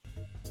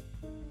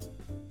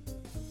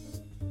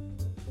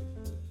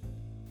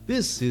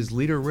This is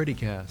Leader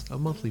ReadyCast, a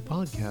monthly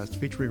podcast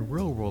featuring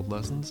real-world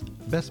lessons,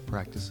 best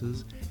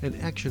practices, and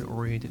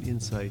action-oriented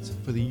insights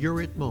for the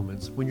you're it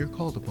moments when you're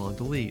called upon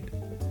to lead.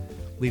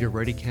 Leader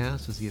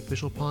ReadyCast is the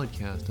official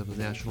podcast of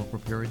the National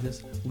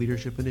Preparedness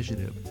Leadership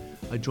Initiative,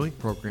 a joint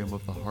program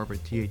of the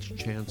Harvard T.H.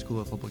 Chan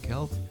School of Public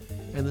Health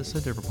and the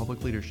Center for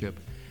Public Leadership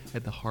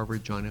at the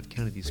Harvard John F.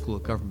 Kennedy School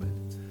of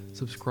Government.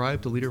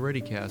 Subscribe to Leader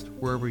ReadyCast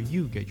wherever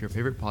you get your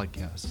favorite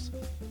podcasts.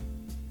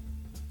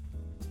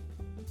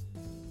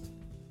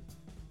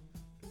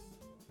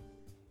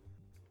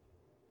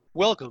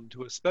 Welcome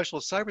to a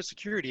special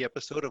cybersecurity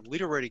episode of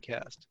Leader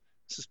ReadyCast.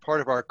 This is part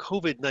of our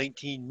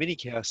COVID-19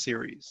 minicast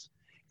series.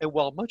 And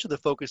while much of the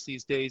focus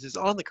these days is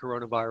on the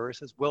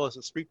coronavirus as well as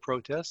the street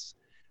protests,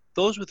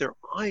 those with their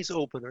eyes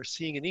open are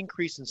seeing an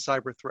increase in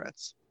cyber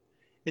threats.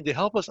 And to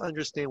help us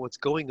understand what's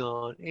going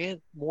on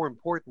and, more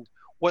important,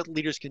 what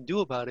leaders can do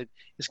about it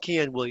is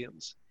Kian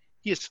Williams.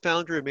 He is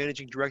founder and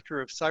managing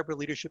director of Cyber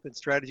Leadership and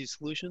Strategy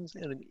Solutions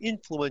and an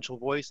influential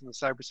voice in the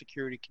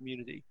cybersecurity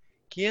community.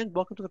 Kian,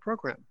 welcome to the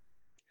program.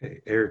 Hey,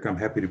 Eric, I'm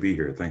happy to be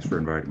here. Thanks for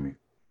inviting me.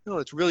 No,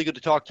 it's really good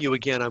to talk to you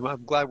again.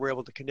 I'm glad we're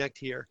able to connect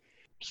here.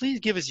 Please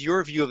give us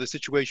your view of the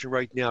situation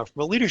right now.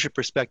 From a leadership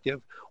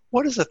perspective,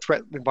 what does the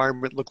threat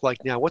environment look like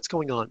now? What's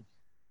going on?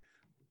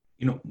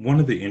 One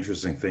of the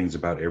interesting things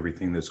about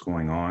everything that's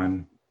going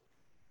on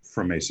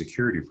from a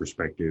security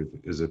perspective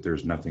is that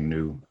there's nothing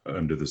new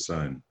under the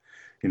sun.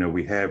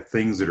 We have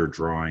things that are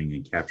drawing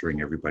and capturing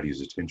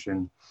everybody's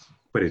attention,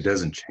 but it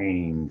doesn't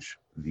change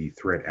the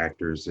threat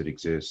actors that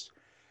exist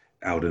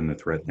out in the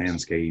threat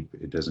landscape.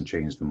 It doesn't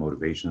change the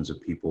motivations of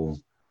people.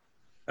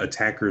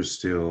 Attackers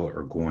still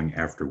are going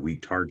after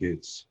weak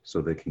targets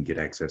so they can get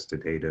access to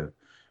data.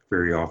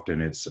 Very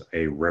often it's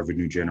a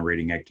revenue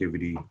generating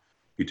activity.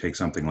 You take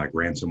something like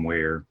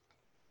ransomware,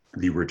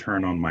 the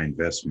return on my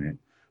investment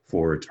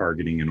for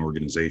targeting an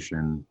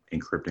organization,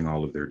 encrypting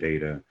all of their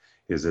data,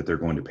 is that they're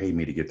going to pay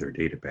me to get their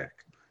data back.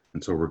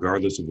 And so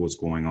regardless of what's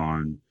going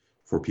on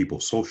for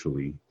people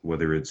socially,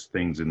 whether it's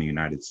things in the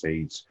United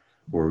States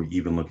or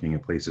even looking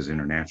at places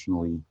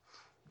internationally,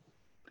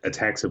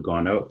 attacks have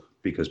gone up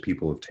because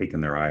people have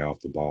taken their eye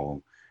off the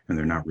ball and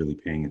they're not really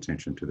paying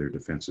attention to their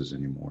defenses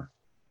anymore.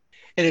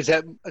 And is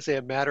that, say,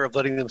 a matter of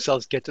letting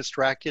themselves get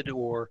distracted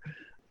or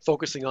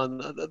focusing on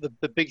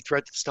the big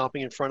threat that's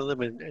stomping in front of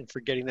them and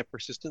forgetting that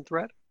persistent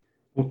threat?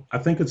 Well, I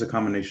think it's a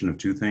combination of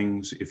two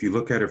things. If you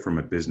look at it from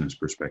a business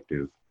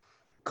perspective,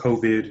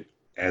 COVID,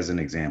 as an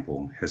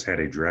example, has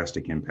had a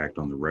drastic impact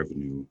on the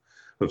revenue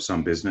of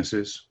some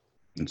businesses.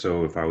 And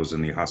so if I was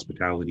in the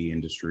hospitality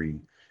industry,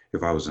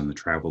 if I was in the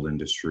travel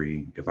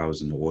industry, if I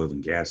was in the oil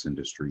and gas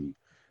industry,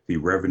 the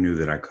revenue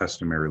that I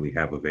customarily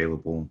have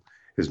available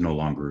is no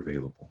longer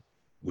available,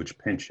 which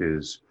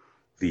pinches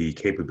the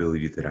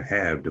capability that I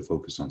have to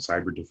focus on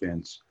cyber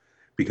defense,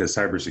 because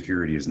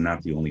cybersecurity is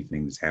not the only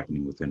thing that's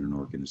happening within an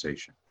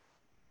organization.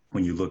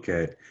 When you look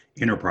at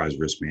enterprise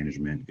risk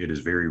management, it is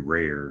very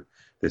rare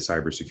that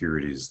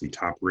cybersecurity is the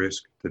top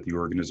risk that the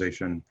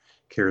organization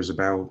cares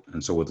about.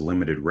 And so with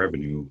limited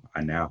revenue,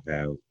 I now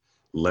have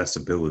less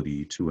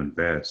ability to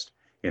invest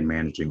in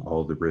managing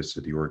all the risks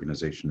that the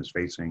organization is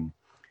facing.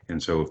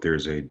 And so if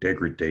there's a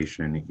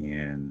degradation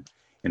in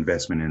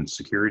investment in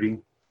security,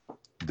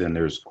 then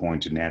there's going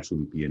to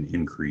naturally be an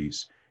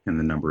increase in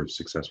the number of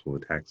successful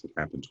attacks that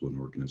happen to an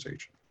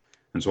organization.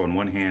 And so on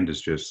one hand,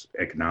 it's just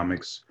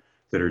economics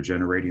that are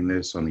generating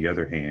this. On the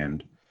other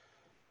hand,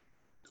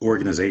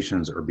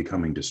 organizations are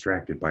becoming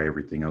distracted by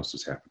everything else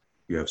that's happening.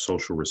 You have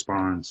social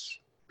response.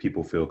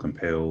 People feel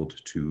compelled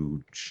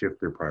to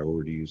shift their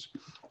priorities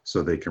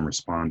so they can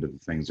respond to the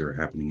things that are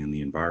happening in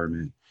the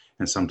environment.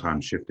 And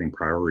sometimes shifting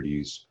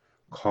priorities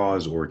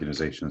cause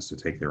organizations to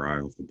take their eye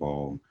off the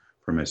ball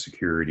from a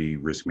security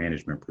risk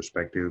management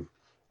perspective.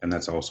 And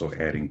that's also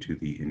adding to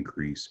the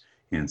increase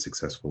in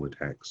successful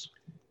attacks.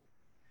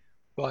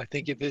 Well, I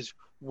think if there's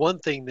one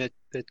thing that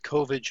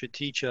COVID should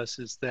teach us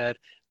is that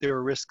there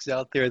are risks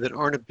out there that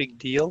aren't a big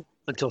deal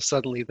until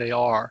suddenly they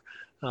are.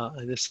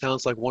 And this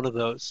sounds like one of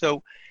those.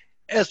 So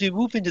as we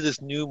move into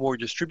this new, more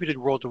distributed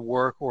world of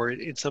work, or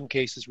in some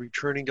cases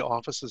returning to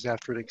offices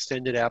after an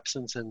extended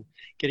absence and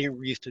getting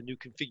used to new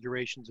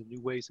configurations and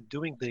new ways of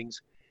doing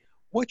things,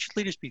 what should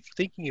leaders be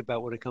thinking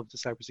about when it comes to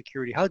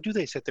cybersecurity? How do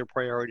they set their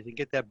priorities and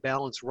get that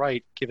balance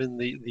right given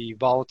the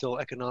volatile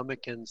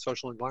economic and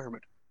social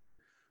environment?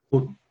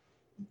 Well,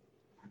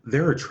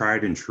 there are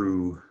tried and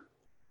true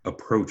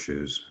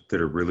approaches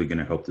that are really going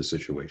to help the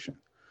situation.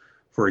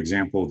 For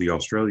example, the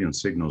Australian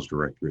Signals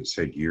Directorate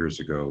said years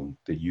ago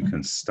that you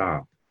can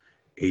stop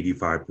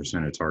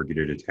 85% of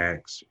targeted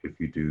attacks if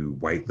you do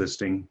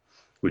whitelisting,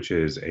 which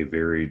is a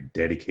very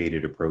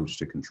dedicated approach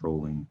to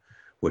controlling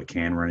what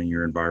can run in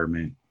your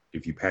environment,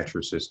 if you patch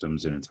your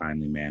systems in a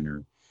timely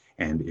manner,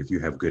 and if you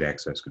have good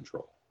access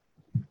control.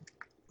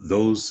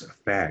 Those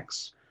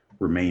facts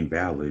remain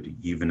valid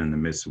even in the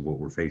midst of what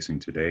we're facing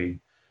today.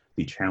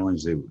 The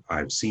challenge that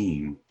I've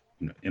seen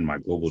in my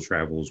global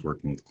travels,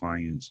 working with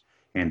clients,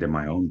 and in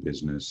my own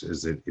business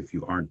is that if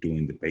you aren't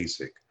doing the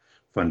basic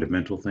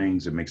fundamental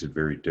things, it makes it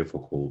very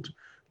difficult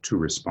to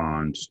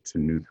respond to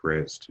new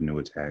threats, to new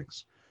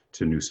attacks,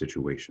 to new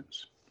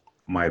situations.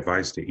 My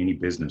advice to any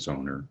business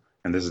owner,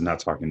 and this is not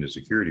talking to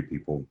security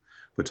people,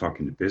 but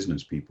talking to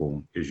business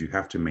people, is you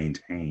have to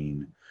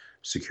maintain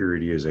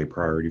security as a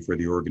priority for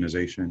the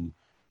organization.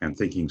 And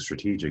thinking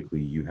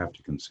strategically, you have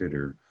to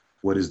consider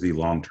what is the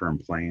long-term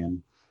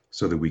plan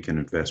so that we can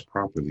invest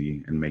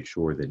properly and make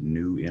sure that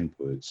new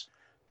inputs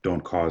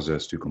don't cause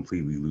us to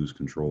completely lose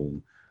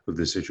control of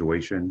the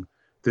situation.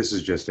 This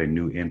is just a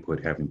new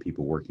input, having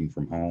people working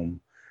from home,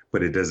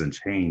 but it doesn't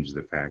change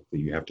the fact that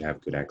you have to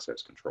have good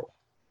access control.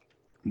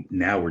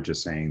 Now we're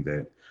just saying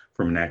that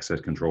from an access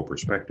control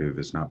perspective,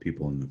 it's not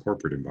people in the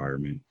corporate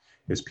environment,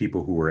 it's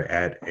people who are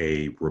at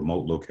a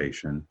remote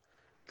location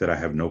that I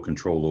have no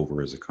control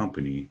over as a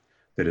company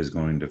that is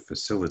going to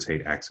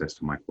facilitate access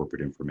to my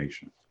corporate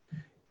information.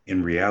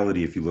 In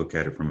reality, if you look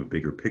at it from a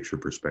bigger picture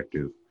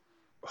perspective,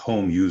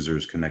 home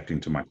users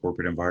connecting to my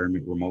corporate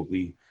environment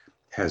remotely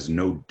has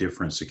no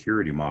different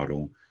security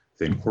model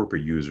than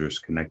corporate users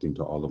connecting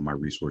to all of my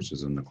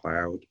resources in the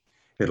cloud.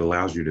 It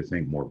allows you to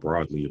think more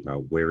broadly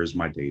about where is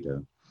my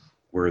data,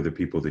 where are the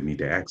people that need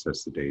to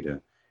access the data,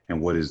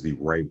 and what is the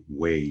right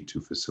way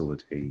to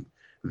facilitate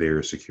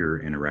their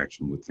secure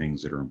interaction with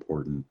things that are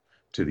important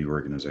to the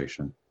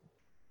organization.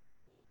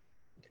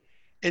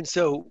 And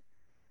so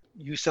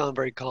you sound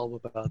very calm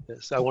about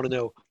this. I want to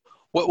know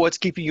what's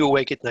keeping you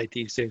awake at night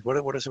these days? What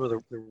are some of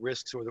the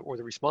risks or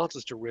the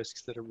responses to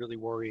risks that are really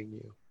worrying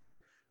you?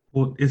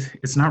 Well,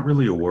 it's not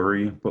really a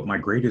worry, but my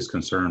greatest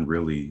concern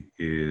really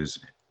is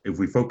if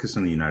we focus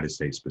on the United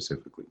States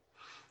specifically,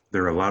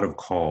 there are a lot of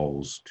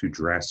calls to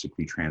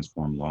drastically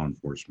transform law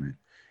enforcement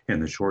in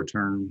the short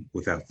term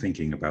without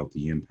thinking about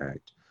the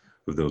impact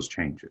of those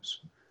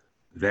changes.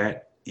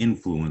 That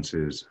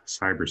influences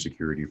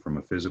cybersecurity from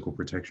a physical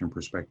protection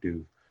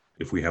perspective.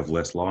 If we have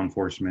less law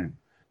enforcement,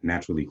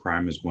 naturally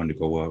crime is going to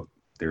go up.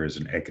 There is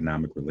an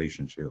economic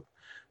relationship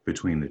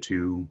between the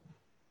two.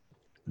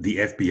 The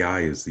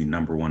FBI is the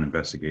 #1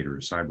 investigator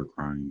of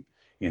cybercrime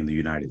in the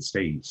United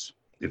States.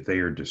 If they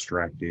are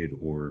distracted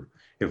or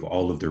if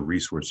all of their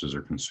resources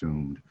are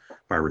consumed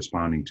by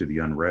responding to the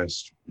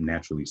unrest,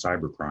 naturally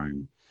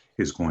cybercrime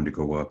is going to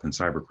go up, and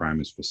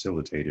cybercrime is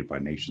facilitated by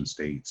nation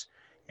states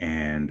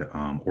and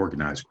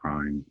organized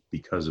crime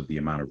because of the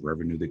amount of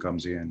revenue that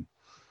comes in.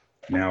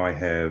 Now I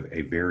have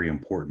a very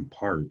important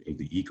part of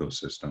the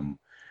ecosystem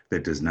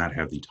that does not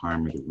have the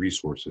time or the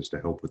resources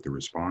to help with the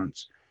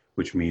response,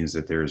 which means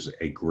that there's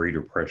a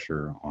greater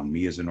pressure on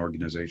me as an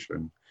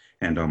organization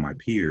and on my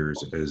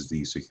peers as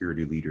the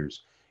security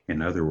leaders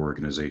in other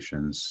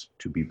organizations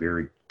to be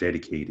very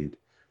dedicated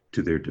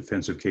to their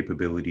defensive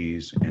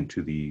capabilities and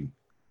to the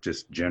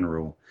just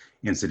general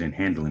incident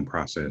handling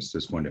process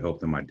that's going to help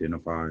them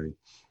identify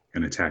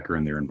an attacker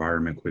in their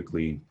environment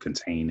quickly,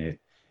 contain it,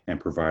 and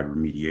provide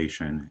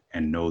remediation,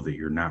 and know that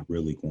you're not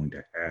really going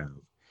to have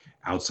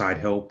outside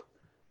help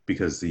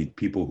because the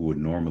people who would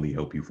normally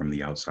help you from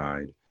the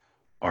outside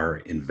are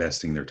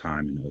investing their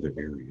time in other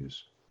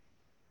areas.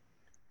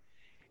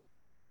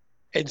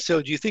 And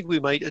so do you think we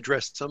might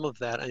address some of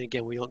that? And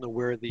again, we don't know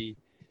where the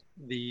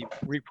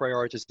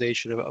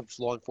reprioritization of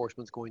law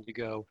enforcement is going to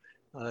go.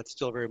 It's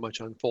still very much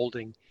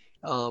unfolding.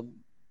 But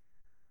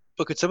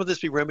could some of this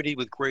be remedied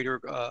with greater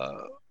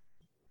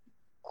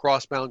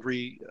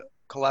cross-boundary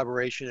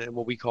collaboration and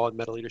what we call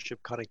meta leadership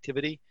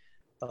connectivity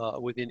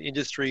within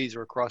industries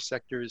or across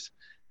sectors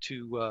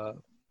to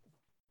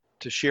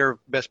share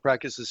best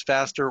practices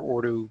faster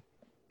or to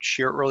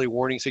share early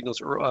warning signals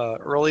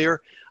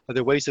earlier? Are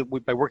there ways that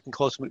by working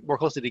more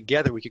closely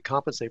together, we could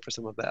compensate for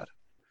some of that?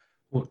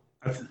 Well,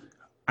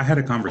 I had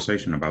a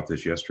conversation about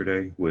this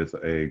yesterday with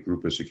a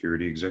group of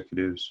security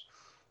executives.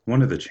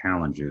 One of the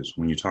challenges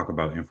when you talk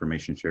about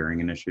information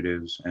sharing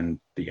initiatives, and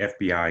the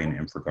FBI and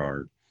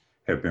InfraGard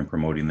have been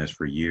promoting this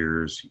for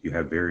years, you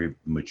have very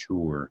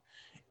mature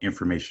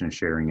information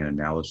sharing and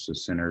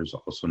analysis centers,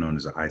 also known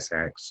as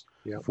ISACs,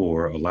 yep,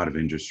 for a lot of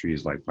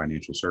industries like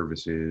financial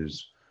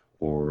services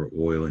or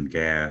oil and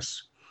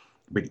gas.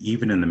 But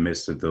even in the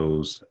midst of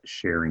those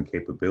sharing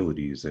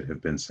capabilities that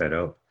have been set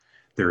up,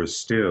 there is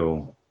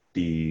still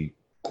the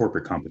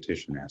corporate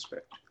competition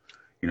aspect.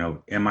 You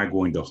know, am I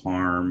going to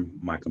harm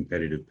my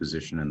competitive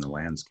position in the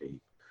landscape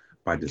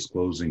by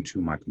disclosing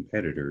to my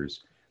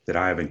competitors that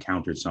I have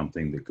encountered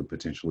something that could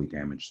potentially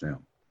damage them?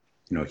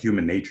 You know,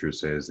 human nature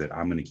says that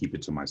I'm going to keep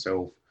it to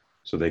myself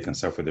so they can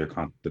suffer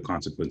the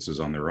consequences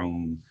on their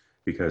own,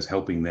 because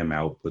helping them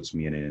out puts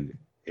me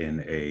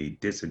in a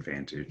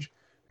disadvantage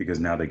because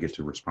now they get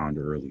to respond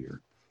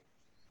earlier.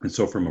 And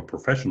so from a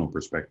professional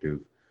perspective,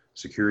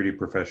 security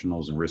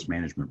professionals and risk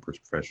management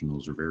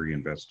professionals are very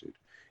invested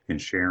in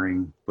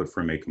sharing, but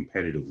from a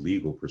competitive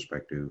legal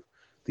perspective,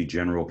 the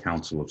general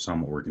counsel of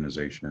some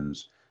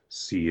organizations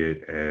see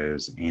it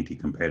as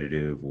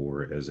anti-competitive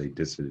or as a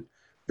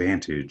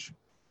disadvantage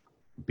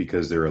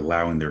because they're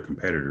allowing their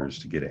competitors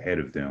to get ahead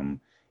of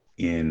them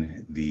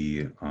in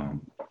the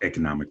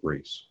economic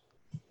race.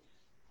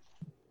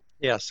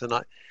 Yes, and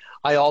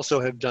I also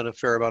have done a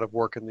fair amount of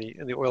work in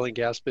the oil and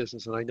gas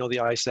business, and I know the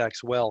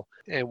ISACs well.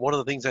 And one of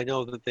the things I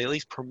know that they at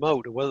least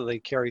promote, and whether they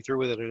carry through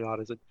with it or not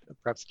is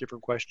perhaps a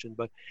different question.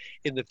 But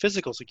in the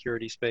physical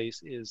security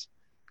space, is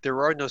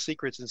there are no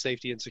secrets in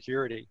safety and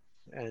security,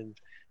 and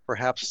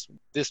perhaps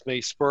this may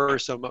spur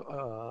some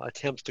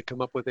attempts to come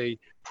up with a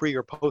pre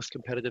or post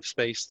competitive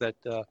space that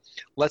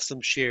lets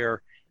them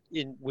share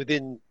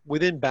within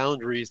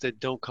boundaries that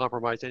don't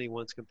compromise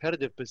anyone's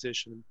competitive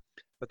position,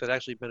 but that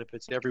actually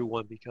benefits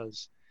everyone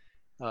because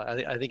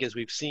I think as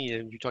we've seen,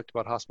 and you talked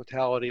about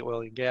hospitality,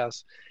 oil and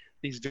gas,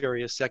 these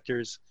various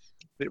sectors,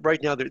 right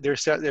now they're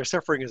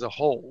suffering as a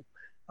whole.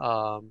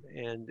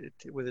 And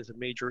when there's a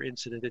major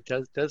incident, it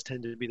does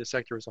tend to be the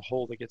sector as a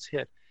whole that gets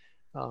hit.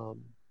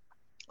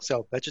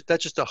 So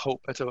that's just a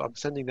hope. I'm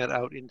sending that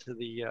out into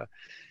the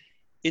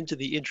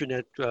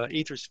internet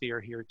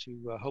ethersphere here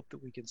to hope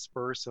that we can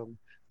spur some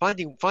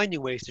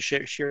finding ways to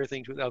share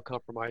things without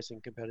compromising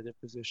competitive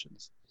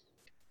positions.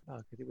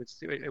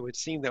 It would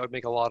seem that would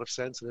make a lot of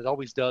sense, and it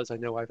always does. I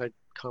know I've had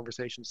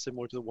conversations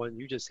similar to the one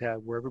you just had,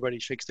 where everybody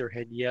shakes their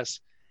head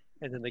yes,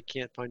 and then they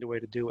can't find a way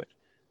to do it,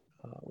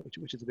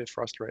 which is a bit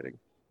frustrating.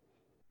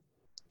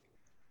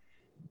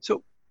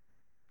 So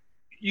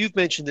you've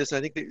mentioned this.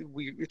 I think that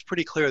it's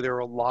pretty clear there are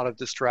a lot of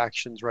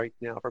distractions right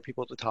now for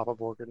people at the top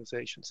of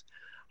organizations.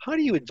 How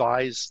do you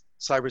advise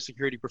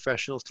cybersecurity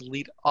professionals to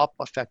lead up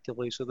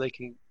effectively so they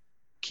can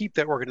keep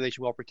that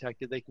organization well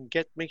protected? They can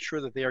make sure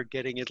that they are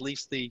getting at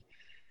least the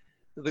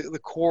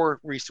core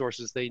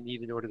resources they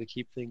need in order to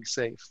keep things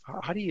safe.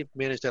 How do you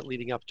manage that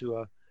leading up to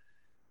a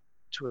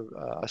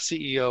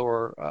CEO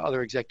or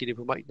other executive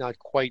who might not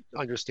quite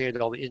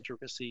understand all the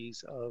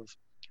intricacies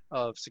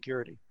of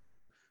security?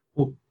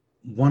 Well,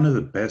 one of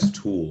the best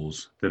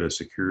tools that a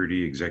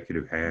security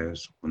executive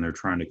has when they're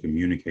trying to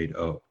communicate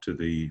up to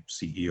the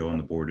CEO and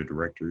the board of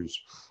directors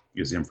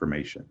is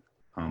information.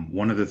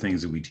 One of the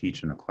things that we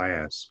teach in a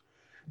class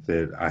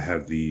that I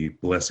have the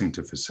blessing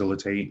to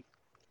facilitate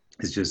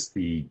is just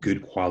the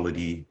good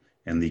quality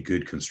and the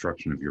good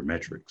construction of your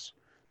metrics.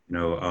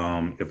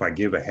 If I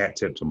give a hat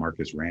tip to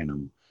Marcus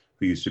Random,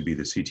 who used to be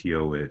the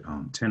CTO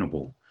at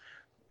Tenable,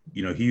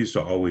 he used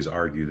to always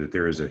argue that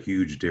there is a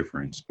huge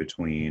difference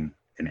between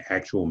an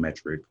actual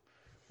metric,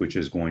 which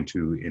is going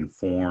to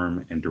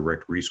inform and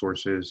direct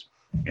resources,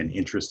 and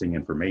interesting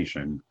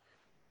information,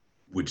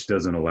 which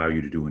doesn't allow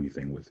you to do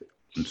anything with it.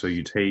 And so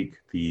you take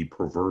the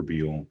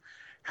proverbial,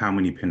 how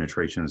many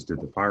penetrations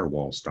did the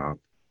firewall stop?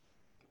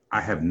 I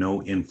have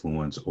no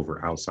influence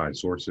over outside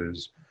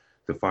sources.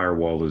 The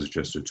firewall is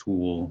just a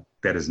tool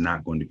that is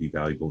not going to be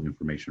valuable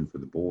information for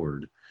the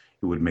board.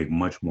 It would make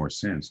much more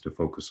sense to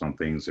focus on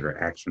things that are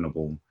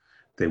actionable,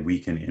 that we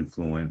can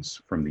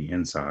influence from the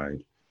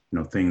inside.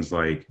 Things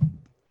like,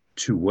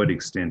 to what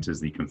extent is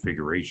the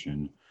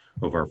configuration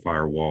of our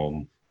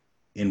firewall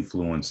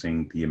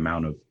influencing the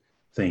amount of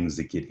things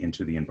that get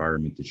into the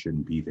environment that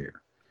shouldn't be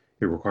there?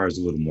 It requires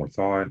a little more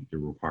thought. It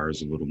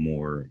requires a little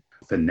more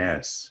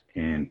finesse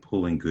in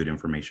pulling good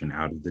information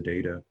out of the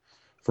data.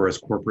 For us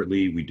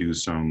corporately, we do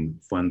some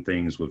fun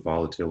things with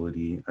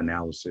volatility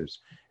analysis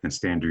and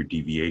standard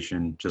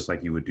deviation, just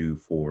like you would do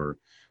for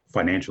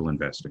financial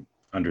investing.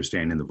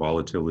 Understanding the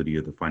volatility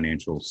of the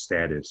financial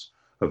status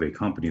of a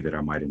company that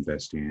I might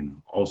invest in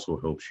also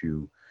helps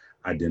you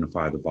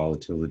identify the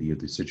volatility of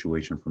the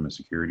situation from a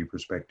security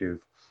perspective,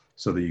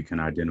 so that you can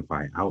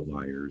identify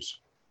outliers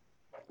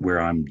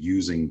where I'm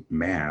using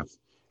math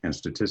and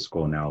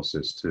statistical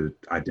analysis to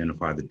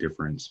identify the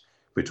difference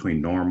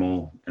between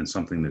normal and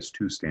something that's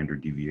 2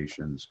 standard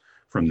deviations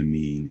from the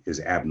mean is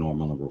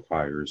abnormal and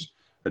requires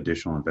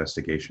additional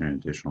investigation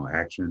and additional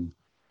action.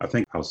 I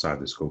think outside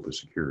the scope of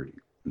security.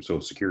 And so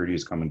security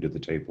is coming to the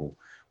table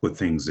with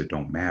things that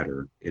don't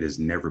matter. It is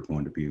never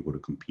going to be able to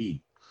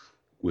compete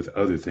with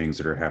other things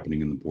that are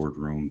happening in the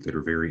boardroom that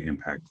are very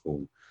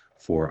impactful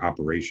for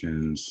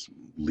operations,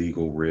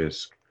 legal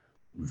risk,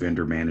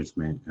 vendor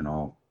management, and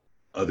all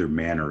other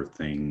manner of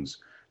things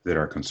that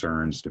are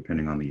concerns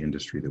depending on the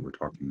industry that we're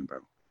talking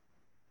about.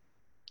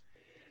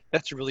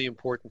 That's a really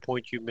important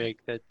point you make,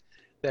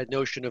 that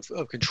notion of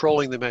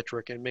controlling the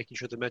metric and making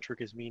sure the metric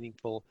is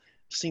meaningful.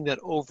 I've seen that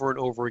over and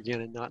over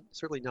again, and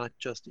certainly not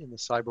just in the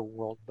cyber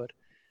world, but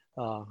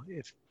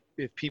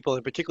if people,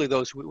 and particularly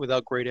those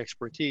without great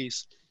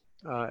expertise,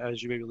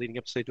 as you may be leading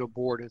up, say, to a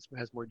board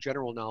has more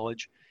general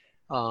knowledge,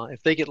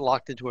 if they get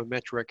locked into a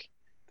metric,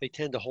 they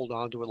tend to hold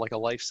on to it like a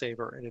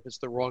lifesaver. And if it's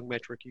the wrong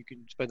metric, you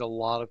can spend a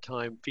lot of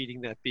time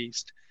feeding that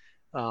beast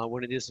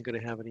when it isn't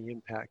going to have any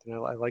impact. And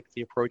I like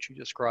the approach you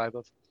describe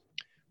of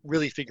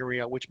really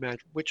figuring out which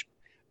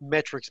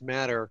metrics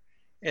matter,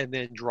 and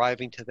then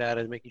driving to that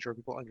and making sure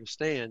people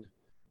understand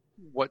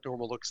what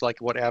normal looks like,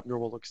 what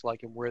abnormal looks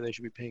like, and where they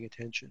should be paying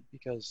attention.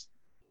 Because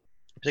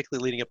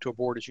particularly leading up to a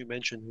board, as you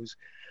mentioned, whose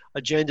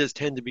agendas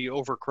tend to be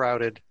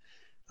overcrowded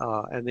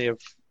and they have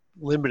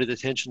limited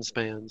attention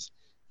spans,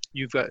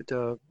 you've got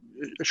a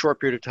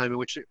short period of time in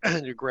which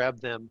to grab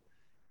them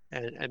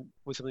and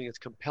with something that's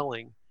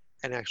compelling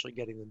and actually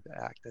getting them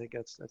to act. I think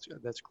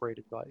that's great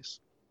advice.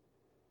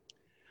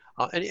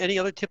 Any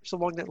other tips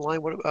along that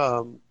line?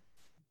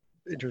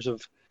 in terms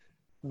of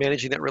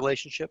managing that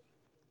relationship?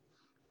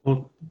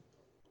 Well,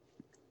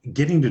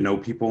 getting to know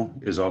people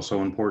is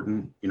also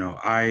important.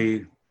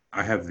 I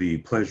have the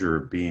pleasure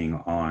of being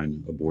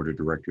on a board of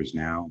directors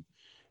now.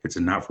 It's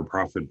a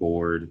not-for-profit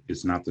board.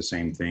 It's not the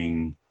same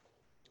thing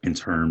in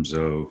terms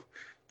of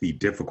the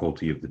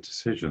difficulty of the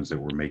decisions that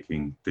we're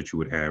making that you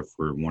would have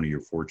for one of your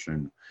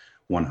Fortune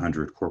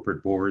 100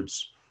 corporate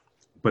boards.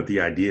 But the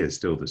idea is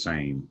still the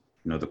same.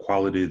 The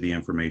quality of the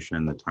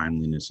information, the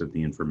timeliness of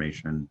the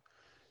information,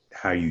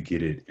 how you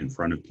get it in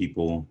front of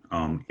people.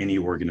 Any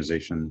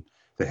organization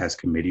that has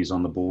committees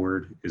on the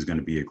board is going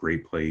to be a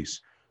great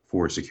place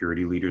for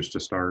security leaders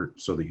to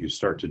start, so that you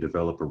start to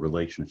develop a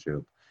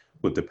relationship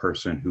with the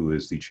person who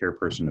is the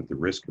chairperson of the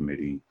risk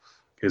committee.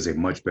 Is a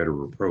much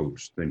better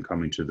approach than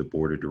coming to the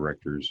board of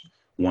directors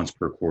once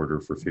per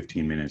quarter for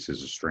 15 minutes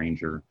as a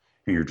stranger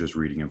and you're just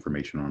reading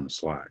information on the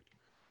slide.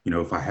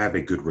 If I have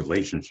a good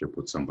relationship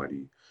with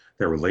somebody,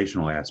 that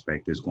relational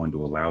aspect is going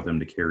to allow them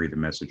to carry the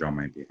message on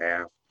my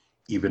behalf,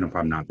 even if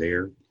I'm not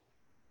there.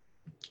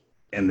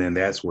 And then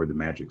that's where the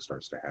magic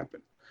starts to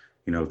happen.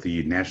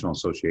 The National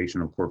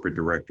Association of Corporate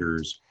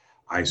Directors,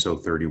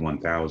 ISO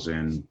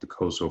 31000, the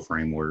COSO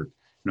framework,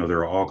 there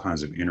are all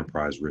kinds of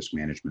enterprise risk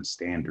management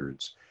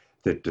standards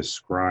that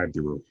describe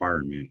the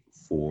requirement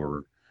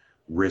for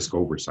risk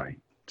oversight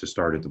to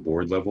start at the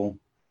board level.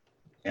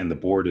 And the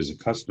board is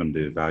accustomed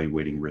to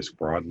evaluating risk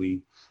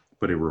broadly,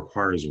 but it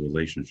requires a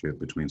relationship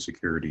between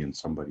security and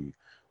somebody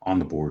on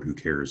the board who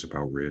cares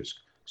about risk,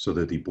 so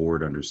that the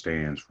board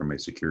understands from a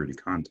security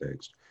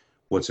context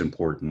what's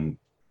important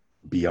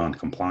beyond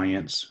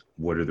compliance,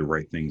 what are the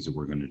right things that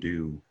we're going to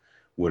do,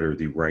 what are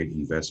the right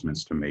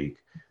investments to make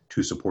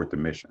to support the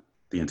mission.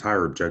 The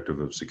entire objective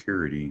of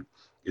security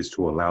is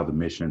to allow the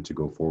mission to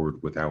go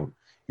forward without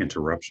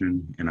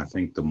interruption. And I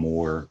think the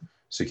more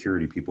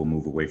security people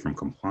move away from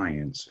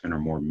compliance and are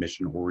more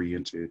mission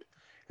oriented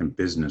and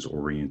business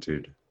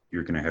oriented,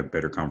 you're going to have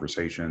better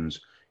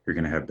conversations, you're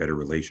going to have better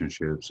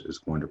relationships, it's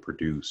going to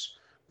produce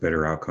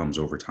better outcomes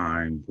over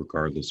time,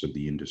 regardless of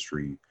the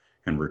industry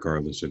and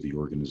regardless of the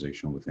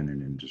organization within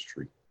an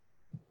industry.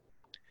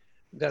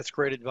 That's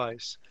great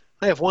advice.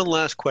 I have one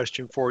last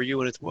question for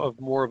you, and it's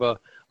more of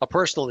a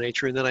personal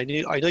nature. And then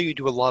I know you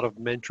do a lot of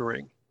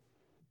mentoring.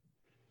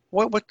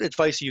 What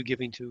advice are you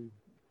giving to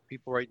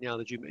people right now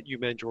that you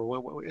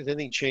mentor? Has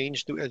anything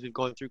changed as we've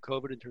gone through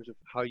COVID in terms of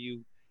how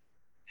you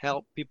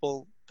help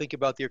people think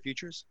about their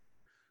futures?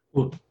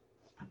 Well,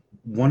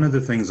 one of the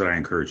things that I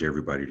encourage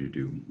everybody to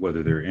do,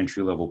 whether they're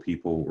entry-level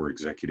people or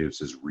executives,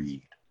 is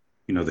read.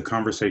 The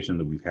conversation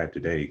that we've had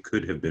today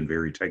could have been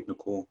very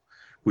technical.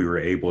 We were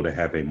able to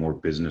have a more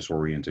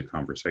business-oriented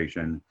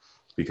conversation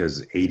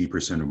because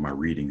 80% of my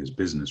reading is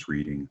business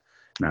reading,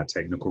 not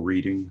technical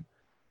reading.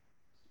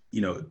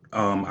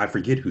 I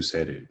forget who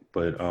said it,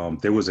 but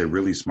there was a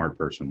really smart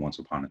person once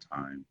upon a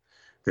time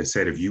that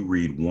said, if you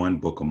read one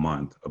book a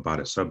month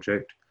about a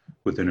subject,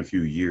 within a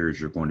few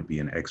years, you're going to be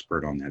an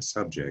expert on that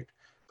subject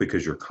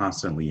because you're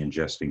constantly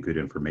ingesting good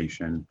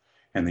information.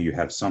 And then you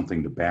have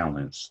something to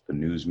balance the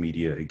news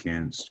media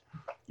against,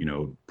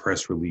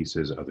 press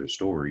releases, other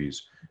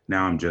stories.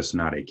 Now I'm just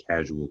not a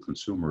casual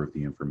consumer of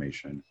the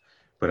information,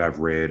 but I've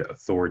read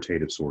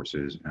authoritative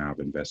sources and I've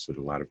invested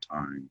a lot of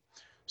time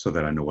so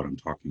that I know what I'm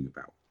talking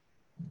about.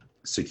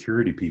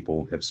 Security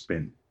people have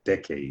spent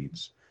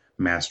decades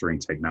mastering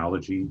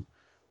technology,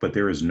 but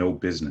there is no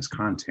business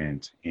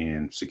content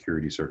in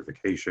security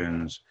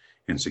certifications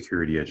and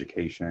security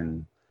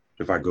education.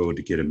 If I go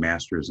to get a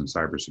master's in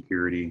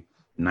cybersecurity,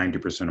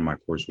 90% of my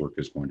coursework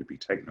is going to be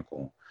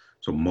technical.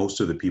 So most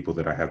of the people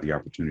that I have the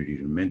opportunity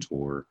to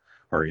mentor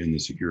are in the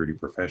security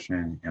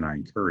profession, and I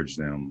encourage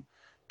them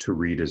to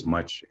read as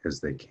much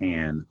as they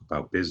can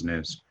about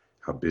business,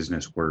 how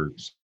business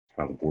works,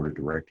 how the board of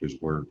directors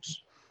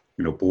works.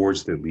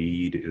 Boards That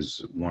Lead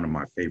is one of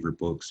my favorite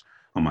books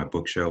on my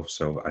bookshelf.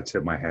 So I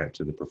tip my hat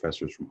to the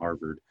professors from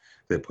Harvard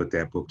that put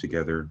that book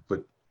together.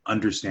 But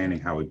understanding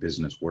how a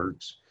business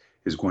works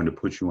is going to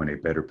put you in a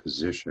better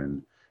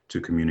position to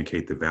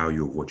communicate the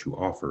value of what you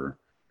offer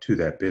to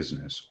that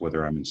business,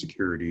 whether I'm in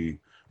security,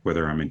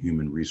 whether I'm in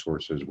human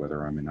resources,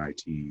 whether I'm in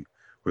IT,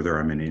 whether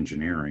I'm in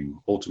engineering.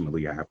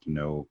 Ultimately, I have to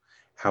know,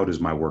 how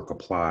does my work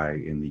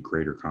apply in the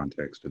greater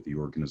context of the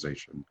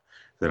organization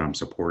that I'm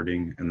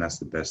supporting? And that's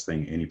the best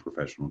thing any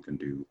professional can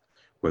do,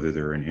 whether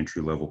they're an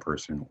entry-level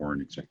person or an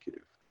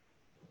executive.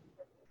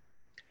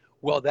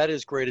 Well, that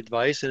is great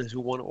advice. And as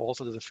one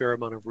also does a fair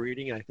amount of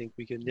reading, I think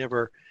we can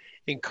never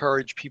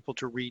encourage people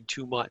to read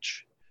too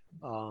much.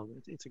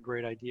 It's a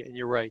great idea. And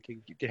you're right,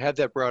 to have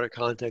that broader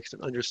context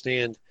and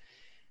understand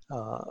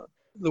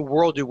the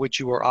world in which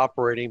you are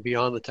operating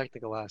beyond the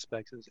technical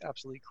aspects is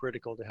absolutely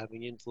critical to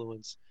having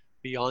influence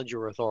beyond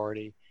your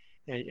authority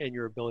and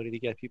your ability to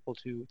get people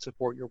to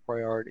support your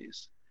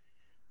priorities.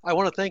 I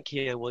want to thank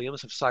Kian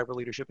Williams of Cyber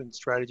Leadership and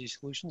Strategy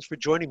Solutions for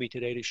joining me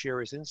today to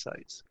share his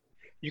insights.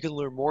 You can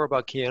learn more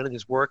about Kian and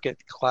his work at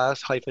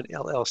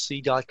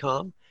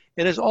class-llc.com.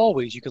 And as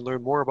always, you can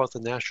learn more about the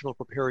National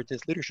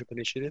Preparedness Leadership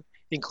Initiative,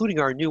 including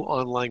our new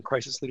online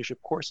crisis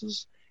leadership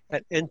courses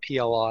at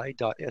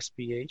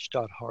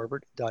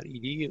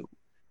npli.sph.harvard.edu.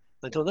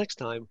 Until next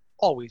time,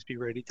 always be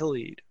ready to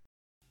lead.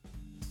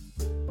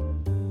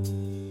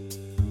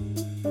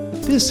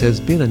 This has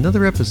been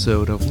another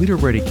episode of Leader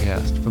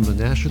ReadyCast from the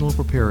National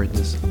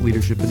Preparedness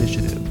Leadership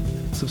Initiative.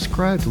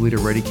 Subscribe to Leader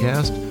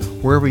ReadyCast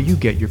wherever you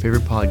get your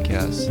favorite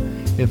podcasts,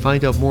 and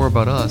find out more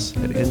about us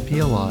at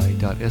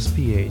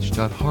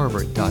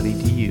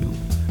npli.sph.harvard.edu.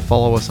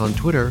 Follow us on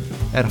Twitter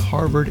at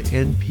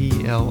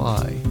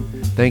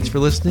HarvardNPLI. Thanks for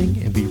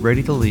listening, and be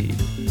ready to lead.